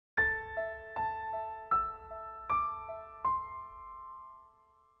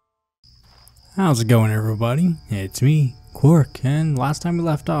How's it going, everybody? It's me, Quark, and last time we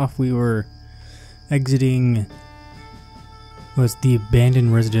left off we were exiting the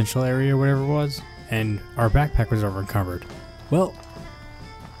abandoned residential area or whatever it was, and our backpack was encumbered. Well,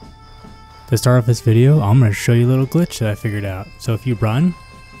 to start off this video, I'm going to show you a little glitch that I figured out. So if you run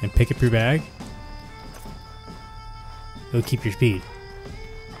and pick up your bag, it'll keep your speed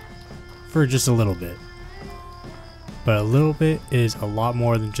for just a little bit. But a little bit is a lot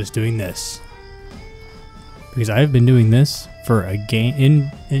more than just doing this. Because I've been doing this for a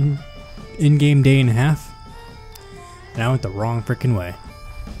game in-game day and a half, and I went the wrong freaking way.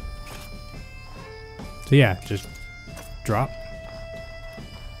 So yeah, just drop,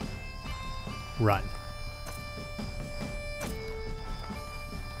 run.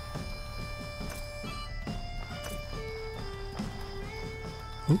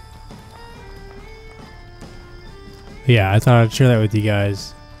 Oop. Yeah, I thought I'd share that with you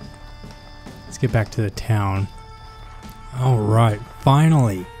guys. Let's get back to the town. Alright,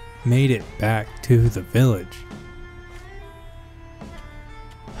 finally made it back to the village.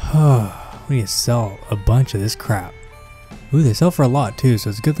 We need to sell a bunch of this crap. Ooh, they sell for a lot too, so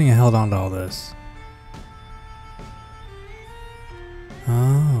it's a good thing I held on to all this.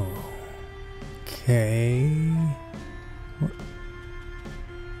 Oh. Okay. What?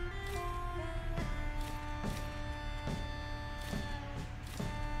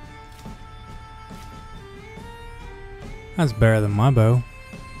 That's better than my bow.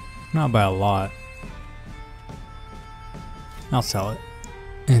 Not by a lot. I'll sell it.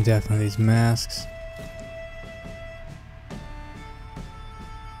 And definitely these masks.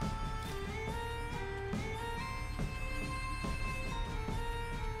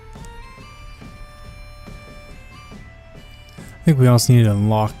 I think we also need to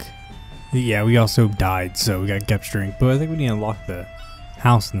unlock. Yeah, we also died, so we got Gemstone, but I think we need to unlock the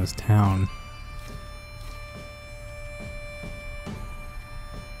house in this town.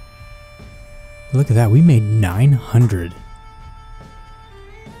 Look at that, we made 900.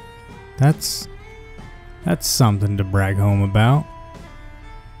 That's something to brag home about.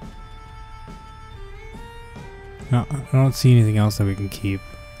 No, I don't see anything else that we can keep.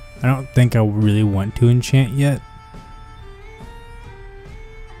 I don't think I really want to enchant yet.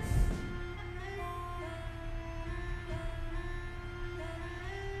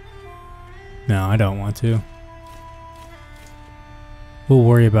 No, I don't want to. We'll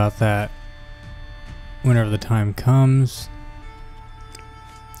worry about that whenever the time comes.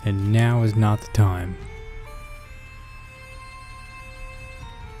 And now is not the time.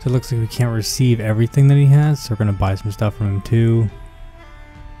 So it looks like we can't receive everything that he has, so we're gonna buy some stuff from him too.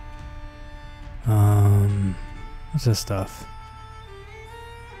 What's this stuff?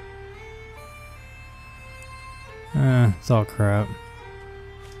 It's all crap.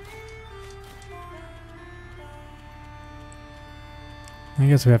 I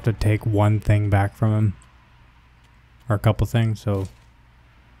guess we have to take one thing back from him. Or a couple things, so.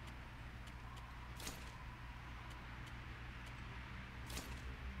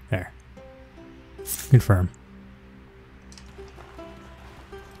 There. Confirm.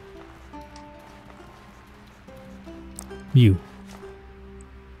 You.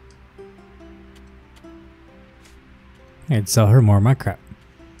 I'd sell her more of my crap.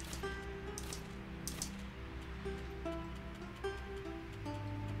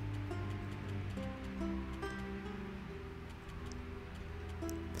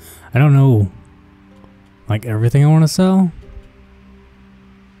 I don't know, like, everything I want to sell.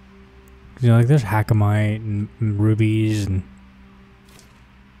 You know, like, there's Hackamite and rubies and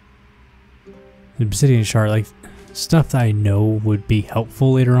obsidian shard, like, stuff that I know would be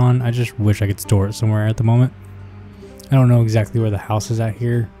helpful later on. I just wish I could store it somewhere at the moment. I don't know exactly where the house is at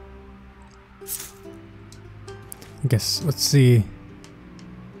here. I guess, let's see.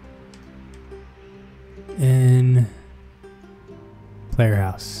 In player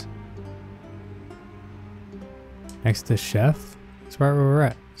house. Next to chef. That's right where we're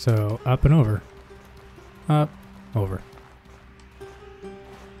at. So up and over. Up, over.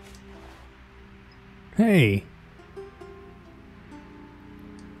 Hey.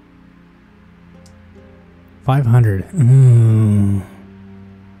 500.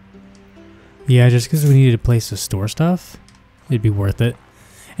 Yeah, just because we needed a place to store stuff, it'd be worth it.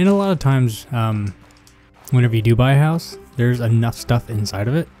 And a lot of times, whenever you do buy a house, there's enough stuff inside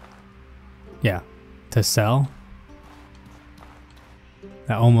of it. Yeah, to sell.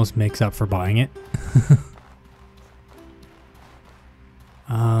 That almost makes up for buying it.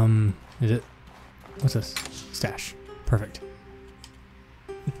 Is it? What's this? Stash. Perfect.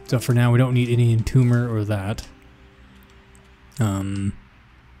 So for now, we don't need any entomber or that.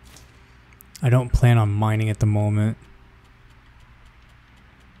 I don't plan on mining at the moment.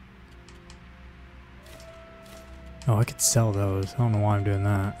 Oh, I could sell those. I don't know why I'm doing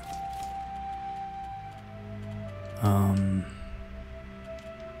that.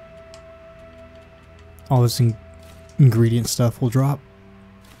 All this ingredient stuff will drop.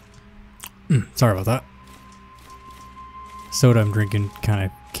 Sorry about that. Soda I'm drinking kind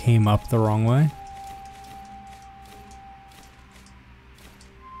of came up the wrong way.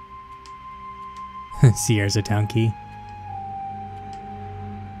 See, here's a town key.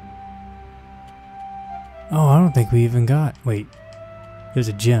 Oh, I don't think we even got... Wait. There's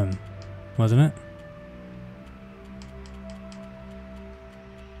a gem, wasn't it?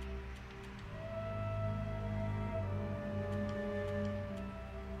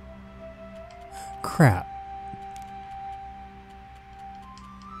 Crap.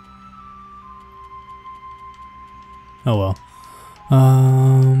 Oh well.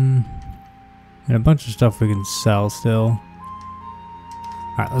 And a bunch of stuff we can sell still.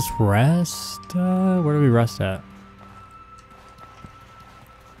 Alright, let's rest. Where do we rest at?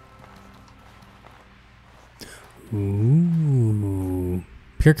 Ooh.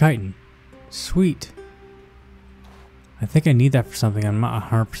 Pure chitin. Sweet. I think I need that for something. I'm not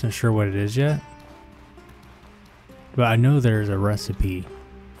 100% sure what it is yet. But I know there's a recipe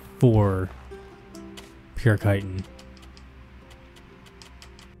for pure chitin.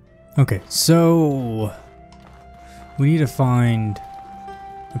 Okay, so we need to find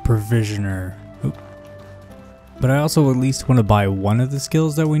a provisioner. Oop. But I also at least want to buy one of the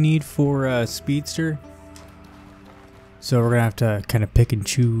skills that we need for Speedster. So we're gonna have to kind of pick and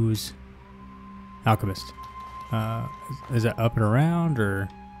choose. Alchemist. Is that up and around, or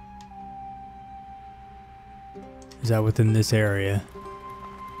is that within this area?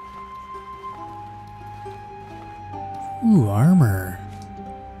 Ooh, armor.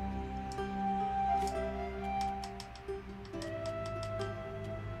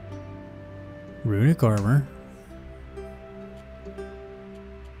 Runic armor.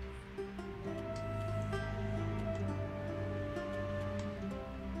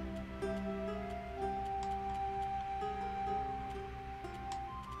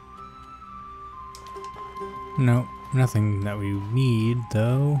 Nope, nothing that we need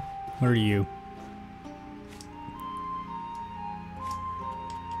though. What are you?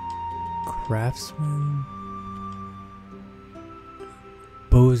 Craftsman.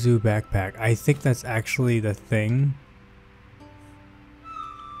 Bozu backpack. I think that's actually the thing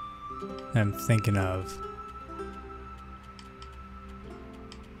I'm thinking of.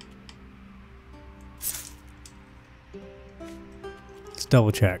 Let's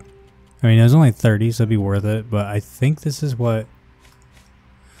double check. I mean, it was only 30, so it'd be worth it, but I think this is what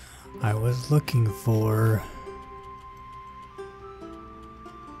I was looking for.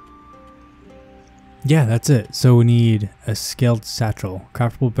 Yeah, that's it. So we need a scaled satchel,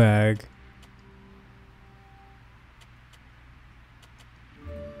 craftable bag.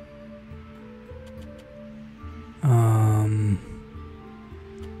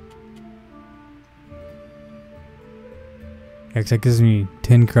 Yeah, 'cause that gives me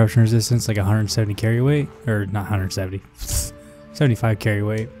 10 corruption resistance, like 170 carry weight, or not 170, 75 carry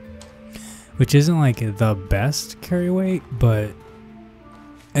weight, which isn't like the best carry weight, but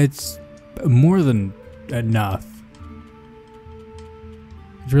it's more than enough.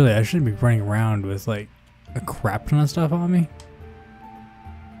 Really, I shouldn't be running around with like a crap ton of stuff on me.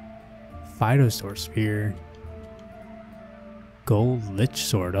 Phytosaur spear. Gold lich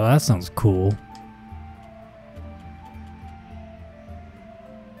sword. Oh, that sounds cool.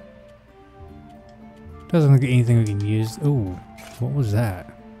 Doesn't look like anything we can use. Oh, what was that?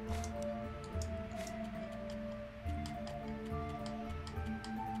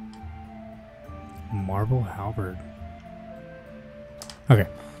 Marble halberd. Okay.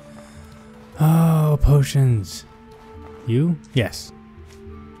 Oh, potions. You? Yes.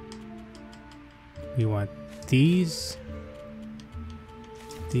 We want these.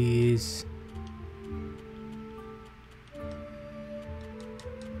 These.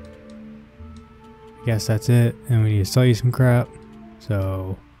 Guess that's it. And we need to sell you some crap.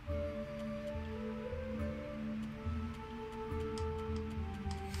 So.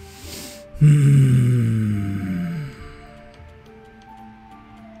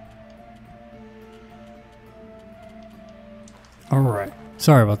 Alright.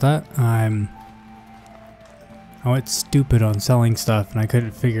 Sorry about that. I went stupid on selling stuff and I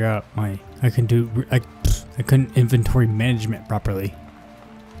couldn't figure out I couldn't inventory management properly.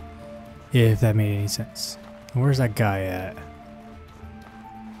 If that made any sense. Where's that guy at? I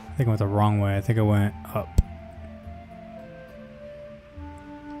think I went the wrong way. I think I went up.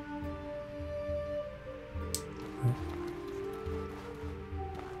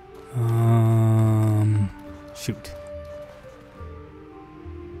 shoot.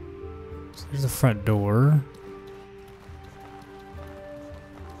 So there's the front door.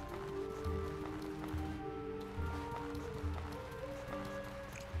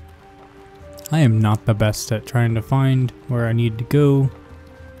 I am not the best at trying to find where I need to go.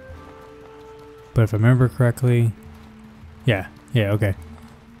 But if I remember correctly... Yeah, okay.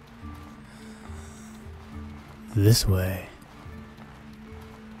 This way.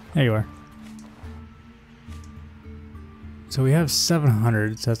 There you are. So we have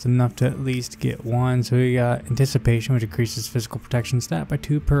 700, so that's enough to at least get one. So we got anticipation, which increases physical protection stat by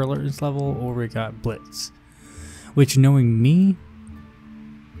 2 per alertness level, or we got blitz. Which, knowing me...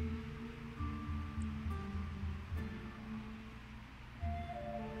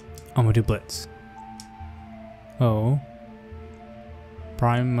 I'm gonna do blitz. Oh.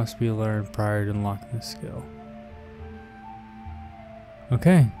 Prime must be learned prior to unlocking the skill.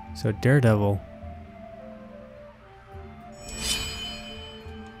 Okay, so Daredevil.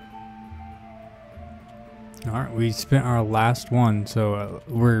 Alright, we spent our last one, so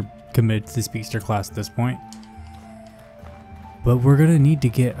we're committed to the Speedster class at this point. But we're gonna need to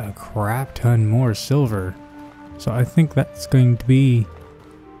get a crap ton more silver. So I think that's going to be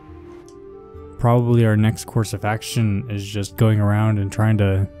probably our next course of action, is just going around and trying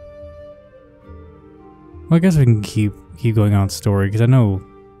to... Well, I guess we can keep going on story, because I know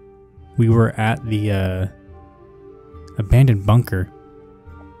we were at the abandoned bunker.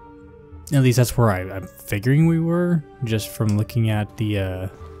 At least that's where I'm figuring we were, just from looking at the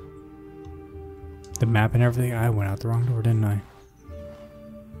map and everything. I went out the wrong door, didn't I?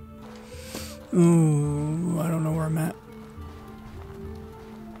 Ooh, I don't know where I'm at.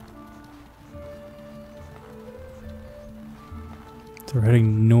 So we're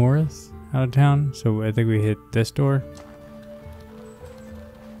heading north out of town, so I think we hit this door.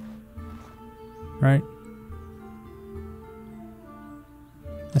 Right?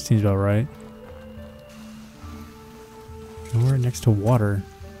 That seems about right. And we're next to water.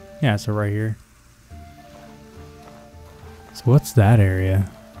 Yeah, so right here. So what's that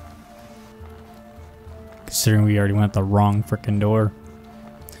area? Considering we already went the wrong frickin' door.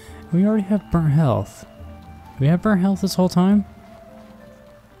 We already have burnt health. Do we have burnt health this whole time?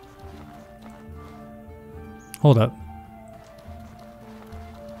 Hold up.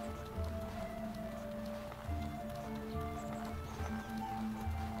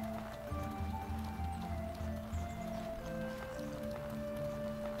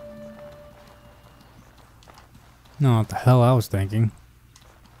 No, what the hell I was thinking.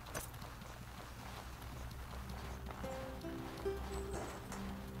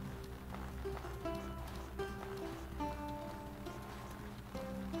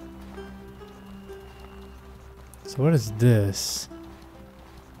 So what is this?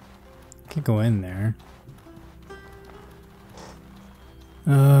 Can't go in there.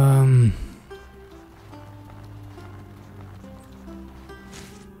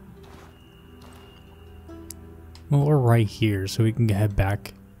 Well, we're right here, so we can head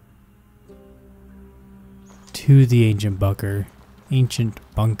back to the ancient bunker, and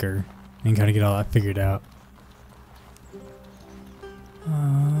kind of get all that figured out.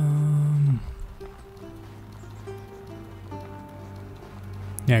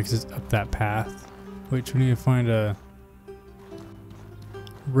 Yeah, because it's up that path. Which we need to find a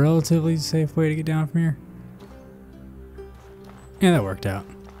relatively safe way to get down from here. Yeah, that worked out.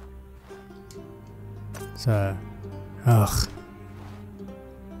 So, ugh.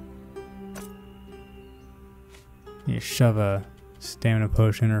 You shove a stamina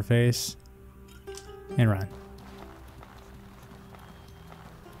potion in her face and run.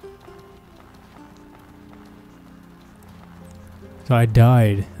 So I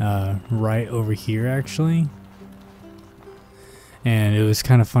died right over here actually, and it was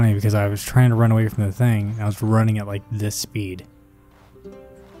kind of funny because I was trying to run away from the thing and I was running at like this speed.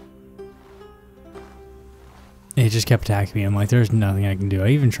 It just kept attacking me. I'm like, there's nothing I can do. I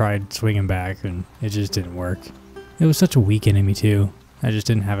even tried swinging back and it just didn't work. It was such a weak enemy too. I just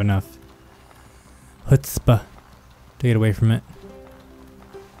didn't have enough chutzpah to get away from it.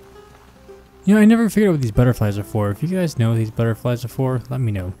 You know, I never figured out what these butterflies are for. If you guys know what these butterflies are for, let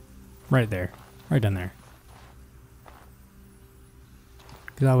me know. Right there. Right down there.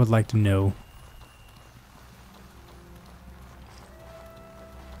 Because I would like to know.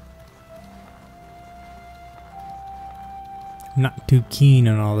 I'm not too keen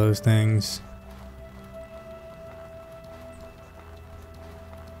on all those things.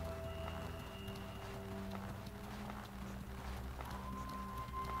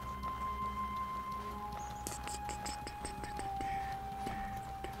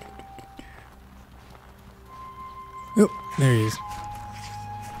 There he is.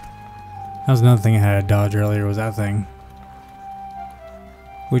 That was another thing I had to dodge earlier, was that thing.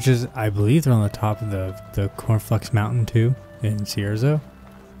 Which is, I believe they're on the top of the Cornflux Mountain too, in Cierzo.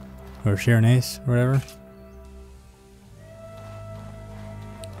 Or Sharonace, or whatever.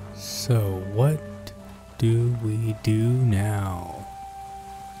 So, what do we do now?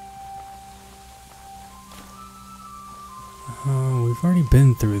 We've already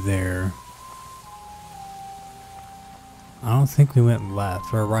been through there. I don't think we went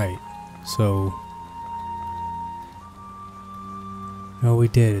left or right. So... No, we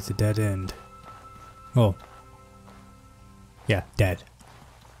did. It's a dead end. Oh. Yeah, dead.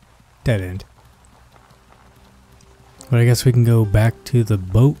 Dead end. But I guess we can go back to the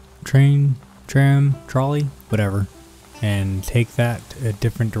boat, train, tram, trolley, whatever, and take that a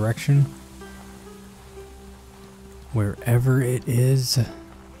different direction. Wherever it is.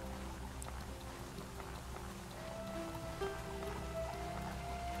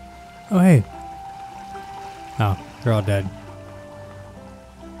 Oh, hey. Oh, they're all dead.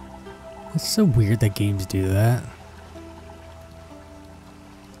 It's so weird that games do that. I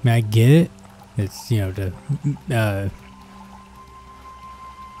mean, I get it. It's, you know, the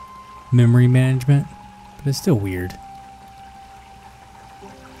memory management, but it's still weird.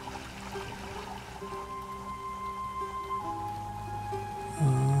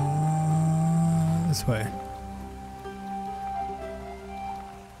 This way.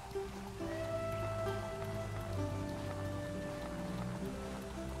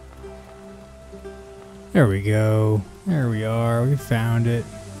 There we go. There we are. We found it.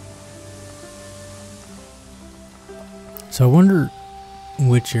 So I wonder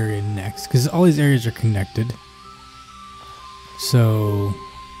which area next, because all these areas are connected. So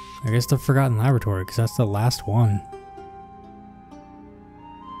I guess the Forgotten Laboratory, because that's the last one.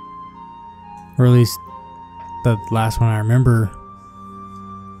 Or at least the last one I remember.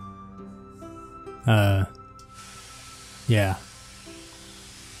 Yeah.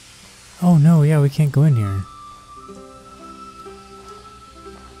 Oh no, yeah, we can't go in here.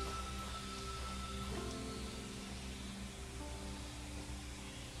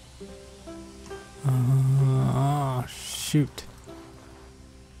 Oh, shoot.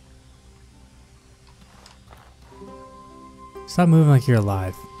 Stop moving like you're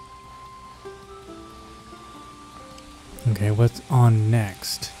alive. Okay, what's on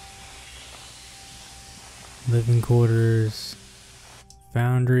next? Living quarters.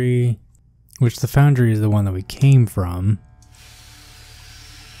 Foundry. Which the foundry is the one that we came from.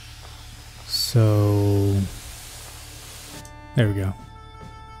 So... there we go.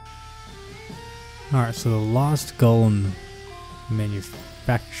 Alright, so the Lost Golem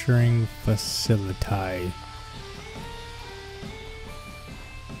Manufacturing Facility.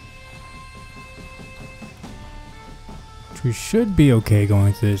 Which we should be okay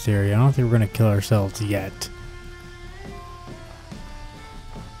going through this area. I don't think we're going to kill ourselves yet.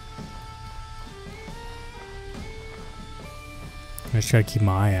 I just try to keep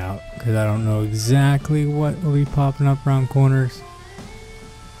my eye out, because I don't know exactly what will be popping up around corners.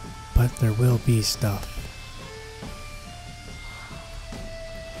 But there will be stuff.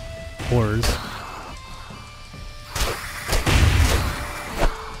 Horrors.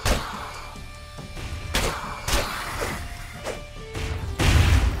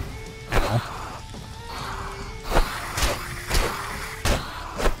 Ow.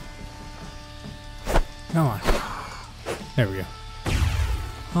 Come on. There we go.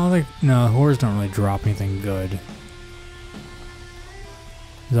 Oh, no, horrors don't really drop anything good.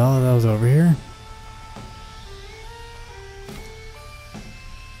 Is all of those over here?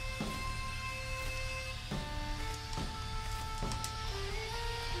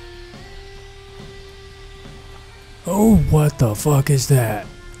 Oh, what the fuck is that?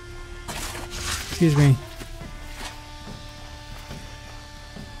 Excuse me.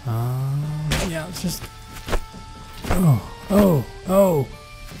 Yeah, it's just... Oh.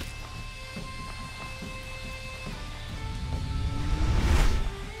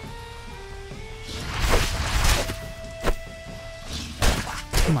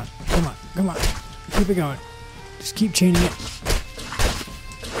 Come on. Keep it going. Just keep chaining it.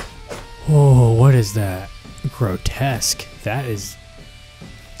 Oh, what is that? Grotesque. That is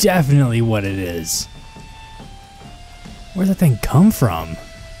definitely what it is. Where'd that thing come from?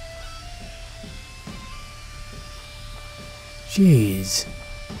 Jeez.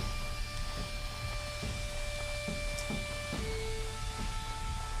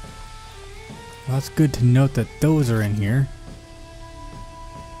 Well, that's good to note that those are in here.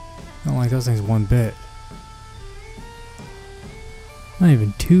 I don't like those things one bit. Not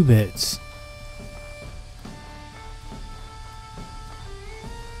even 2 bits.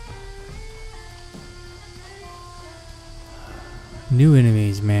 New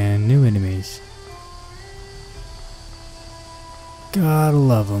enemies, man. New enemies. Gotta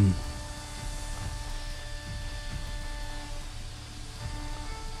love them.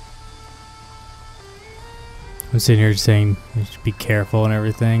 I'm sitting here just saying you should be careful and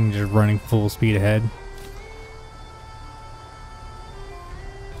everything, just running full speed ahead.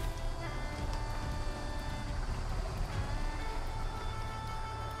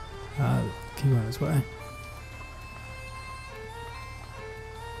 Keep going this way.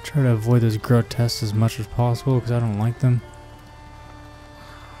 Try to avoid those grotesques as much as possible because I don't like them.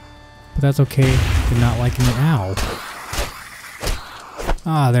 But that's okay for not liking them. Ow.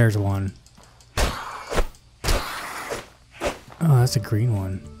 Ah, there's one. Oh, that's a green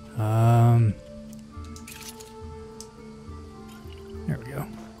one. There we go.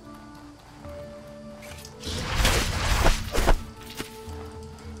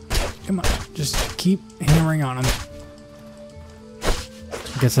 Come on, just keep hammering on them.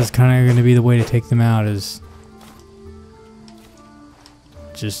 I guess that's kind of going to be the way to take them out, is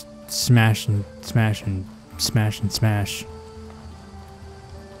just smash and smash and smash and smash.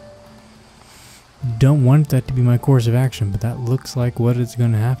 Don't want that to be my course of action, but that looks like what it's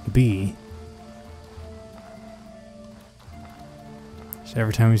going to have to be. So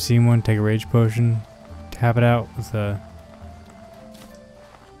every time we see one, take a rage potion, tap it out with an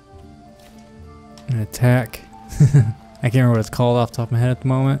attack. I can't remember what it's called off the top of my head at the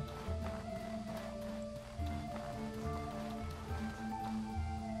moment.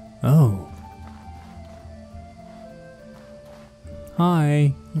 Oh.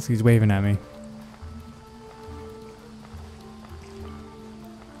 Hi. Looks like he's waving at me.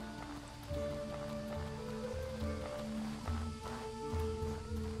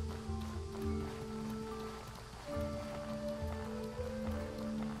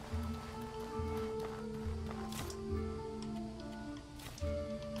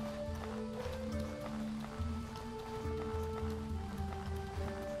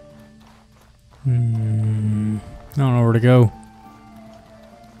 I don't know where to go.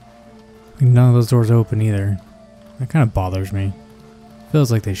 None of those doors open either. That kind of bothers me.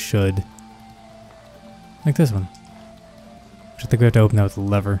 Feels like they should. Like this one. Which I think we have to open that with a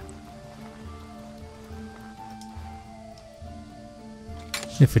lever.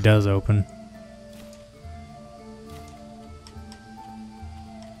 If it does open.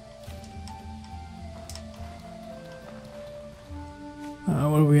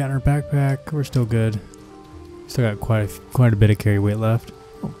 What do we got in our backpack? We're still good. Still got quite a bit of carry weight left.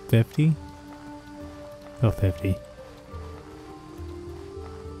 Oh, 50? Oh, 50.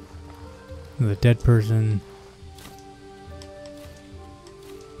 Another dead person.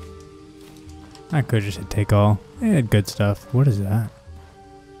 I could just hit take all. They had good stuff. What is that?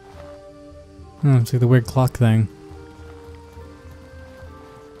 Oh, it's like the weird clock thing.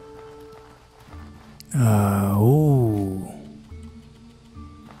 Oh.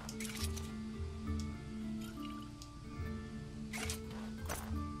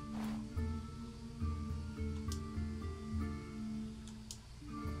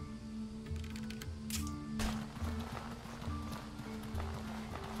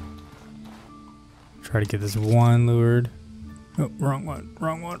 Try to get this one lured. Oh, wrong one,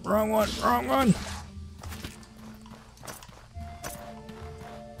 wrong one, wrong one, wrong one.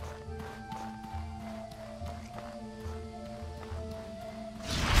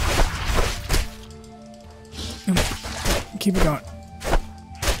 Come on. Keep it going.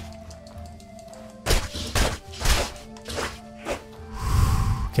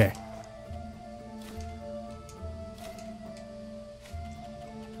 Okay.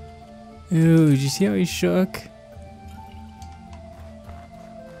 Ooh, did you see how he shook?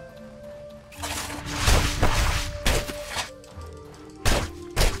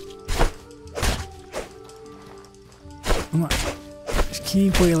 Come on. Just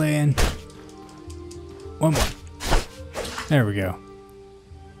keep waylaying. One more. There we go.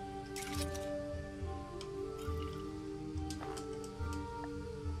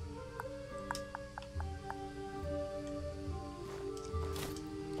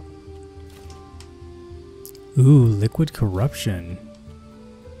 Ooh, liquid corruption.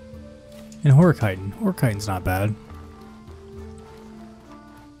 And Horchitin. Horchitin's not bad.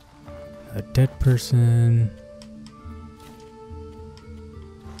 A dead person.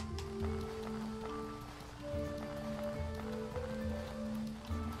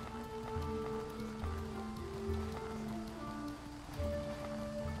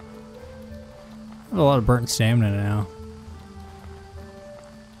 I have a lot of burnt stamina now.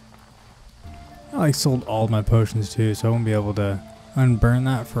 I sold all my potions too, so I won't be able to unburn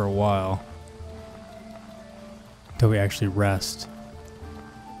that for a while. Until we actually rest.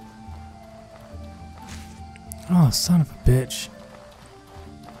 Oh, son of a bitch.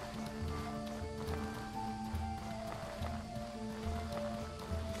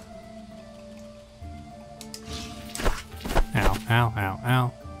 Ow, ow, ow,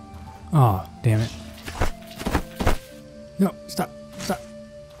 ow. Oh, damn it. No, stop, stop.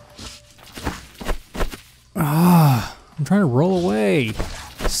 Ah, I'm trying to roll away.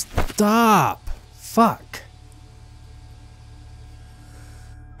 Stop. Fuck.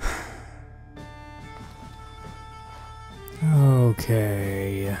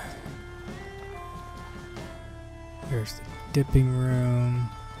 Okay. There's the dipping room.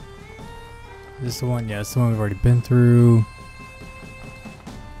 Is this the one? Yeah, it's the one we've already been through.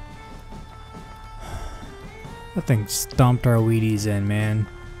 That thing stomped our Wheaties in, man.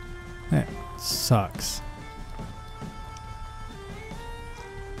 That sucks.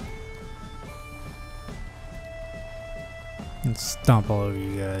 And stomp all over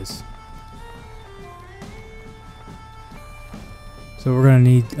you guys. So we're gonna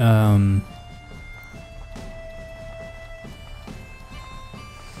need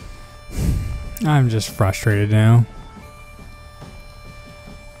I'm just frustrated now.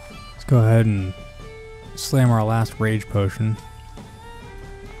 Let's go ahead and slam our last rage potion.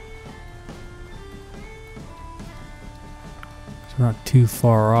 So we're not too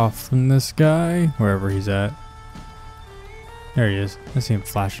far off from this guy, wherever he's at. There he is. I see him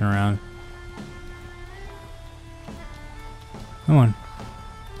flashing around. Come on.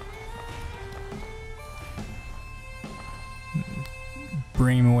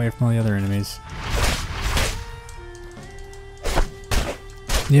 Bring him away from all the other enemies.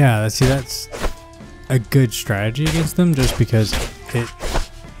 Yeah, see, that's a good strategy against them just because it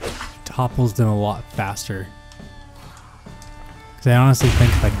topples them a lot faster. Because I honestly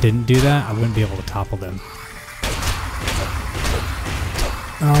think if I didn't do that, I wouldn't be able to topple them.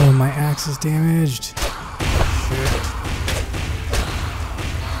 Oh, my axe is damaged. Shit.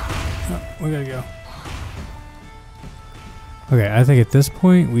 Oh, we gotta go. Okay, I think at this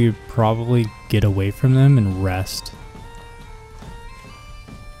point we would probably get away from them and rest.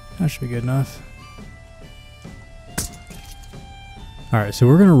 That should be good enough. Alright, so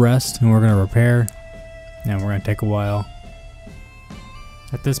we're gonna rest and we're gonna repair. And we're gonna take a while.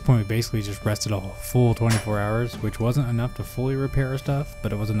 At this point we basically just rested a full 24 hours, which wasn't enough to fully repair our stuff,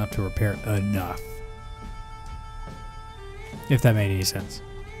 but it was enough to repair enough. If that made any sense.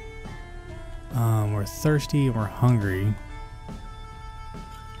 We're thirsty and we're hungry.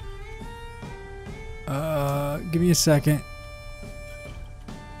 Give me a second.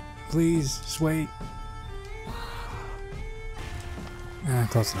 Please, just wait.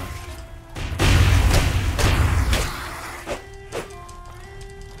 Close enough.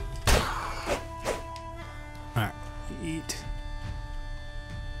 Alright, eat.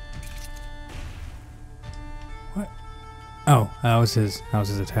 What? Oh, that was his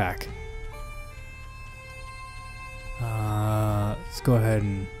attack. Let's go ahead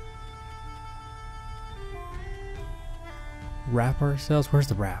and wrap ourselves. Where's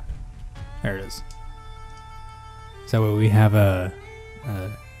the wrap? There it is. So that way we have a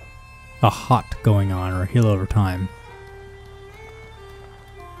hot going on, or a heal over time.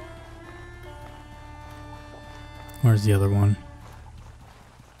 Where's the other one?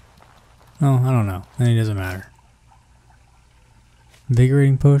 Oh, I don't know. It doesn't matter.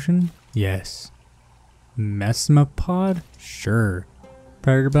 Invigorating potion? Yes. Mesmapod? Sure.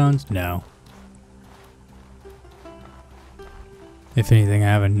 Predator bones? No. If anything, I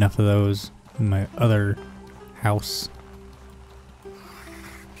have enough of those in my other house.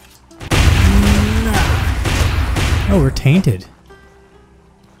 Oh, we're tainted.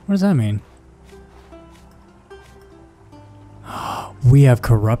 What does that mean? We have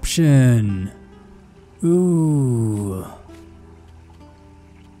corruption. Ooh.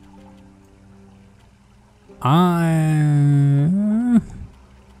 I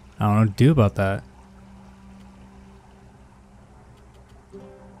don't know what to do about that.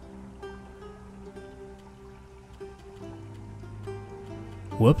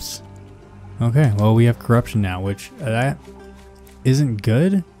 Whoops. Okay, well we have corruption now, which that isn't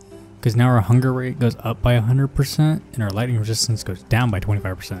good, because now our hunger rate goes up by 100% and our lightning resistance goes down by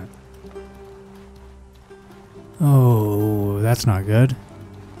 25%. Oh, that's not good.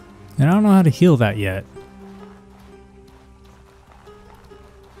 And I don't know how to heal that yet.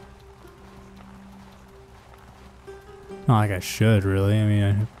 Not like I should, really. I mean,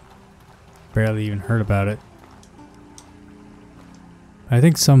 I barely even heard about it. I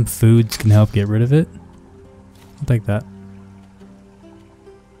think some foods can help get rid of it. I'll take that.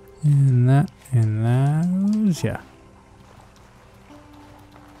 And that, and those, yeah.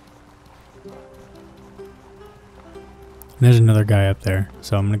 There's another guy up there,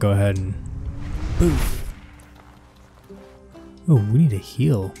 so I'm gonna go ahead and boof. Oh, we need a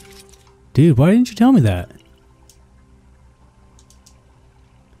heal. Dude, why didn't you tell me that?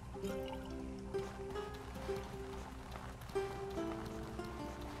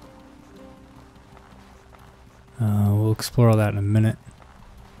 We'll explore all that in a minute.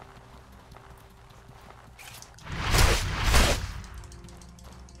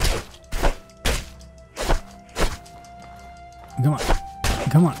 Come on,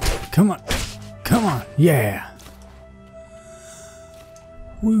 come on, come on, come on, yeah!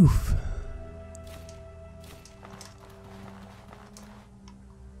 Woof.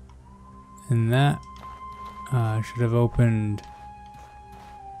 And that should have opened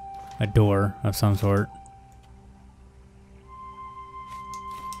a door of some sort.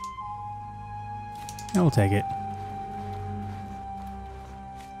 I will take it.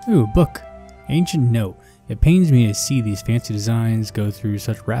 Ooh, book. Ancient note. It pains me to see these fancy designs go through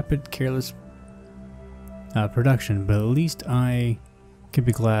such rapid, careless production, but at least I can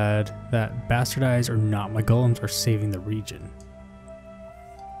be glad that bastardized or not, my golems are saving the region.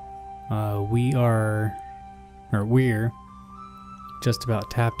 We're just about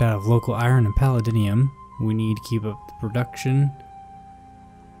tapped out of local iron and palladium. We need to keep up the production.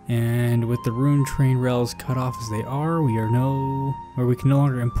 And with the rune train rails cut off as they are, we can no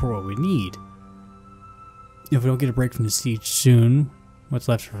longer import what we need. If we don't get a break from the siege soon, what's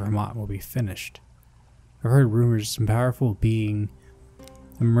left for Vermont will be finished. I've heard rumors of some powerful being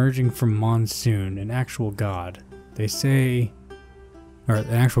emerging from Monsoon, an actual god. They say, or an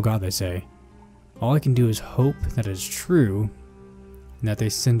actual god they say. All I can do is hope that it's true, and that they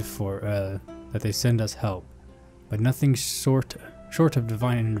send us help. But nothing short of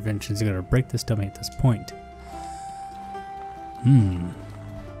divine intervention is going to break this domain at this point.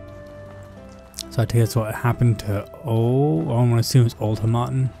 So I think that's what happened to I want to assume it's old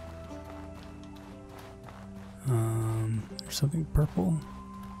Hamaton. There's something purple.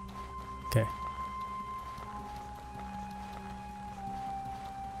 Okay.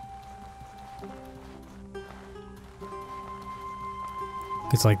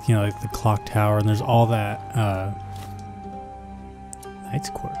 It's like, you know, like the clock tower, and there's all that Knight's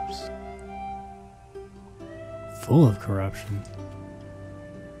corpse. Full of corruption.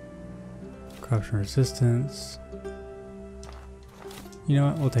 Corruption resistance. You know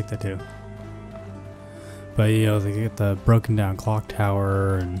what? We'll take that too. But you know, they get the broken down clock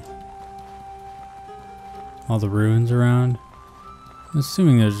tower and all the ruins around. I'm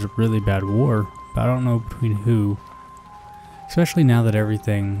assuming there's a really bad war, but I don't know between who. Especially now that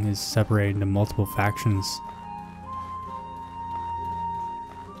everything is separated into multiple factions.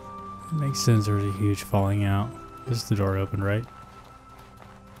 It makes sense there's a huge falling out. This is the door open, right?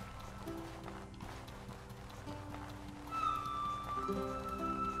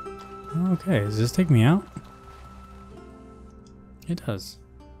 Okay, does this take me out? It does.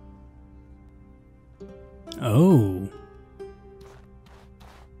 Oh.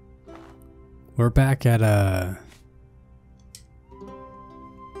 We're back at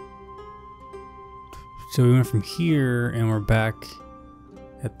so we went from here and we're back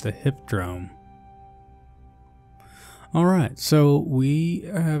at the Hippodrome. Alright, so we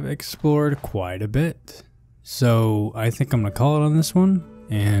have explored quite a bit. So I think I'm going to call it on this one,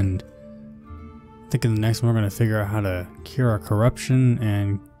 and I think in the next one we're going to figure out how to cure our corruption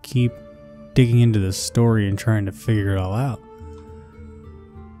and keep digging into the story and trying to figure it all out.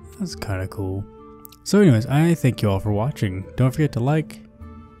 That's kind of cool. So anyways, I thank you all for watching. Don't forget to like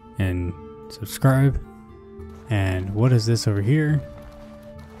and subscribe. And what is this over here?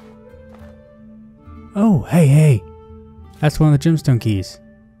 Oh, hey. That's one of the gemstone keys.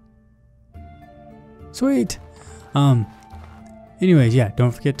 Sweet. Anyways, yeah,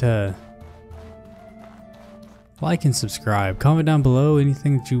 don't forget to like and subscribe. Comment down below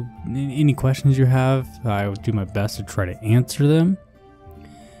anything that any questions you have. I will do my best to try to answer them.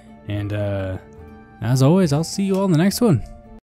 And as always, I'll see you all in the next one.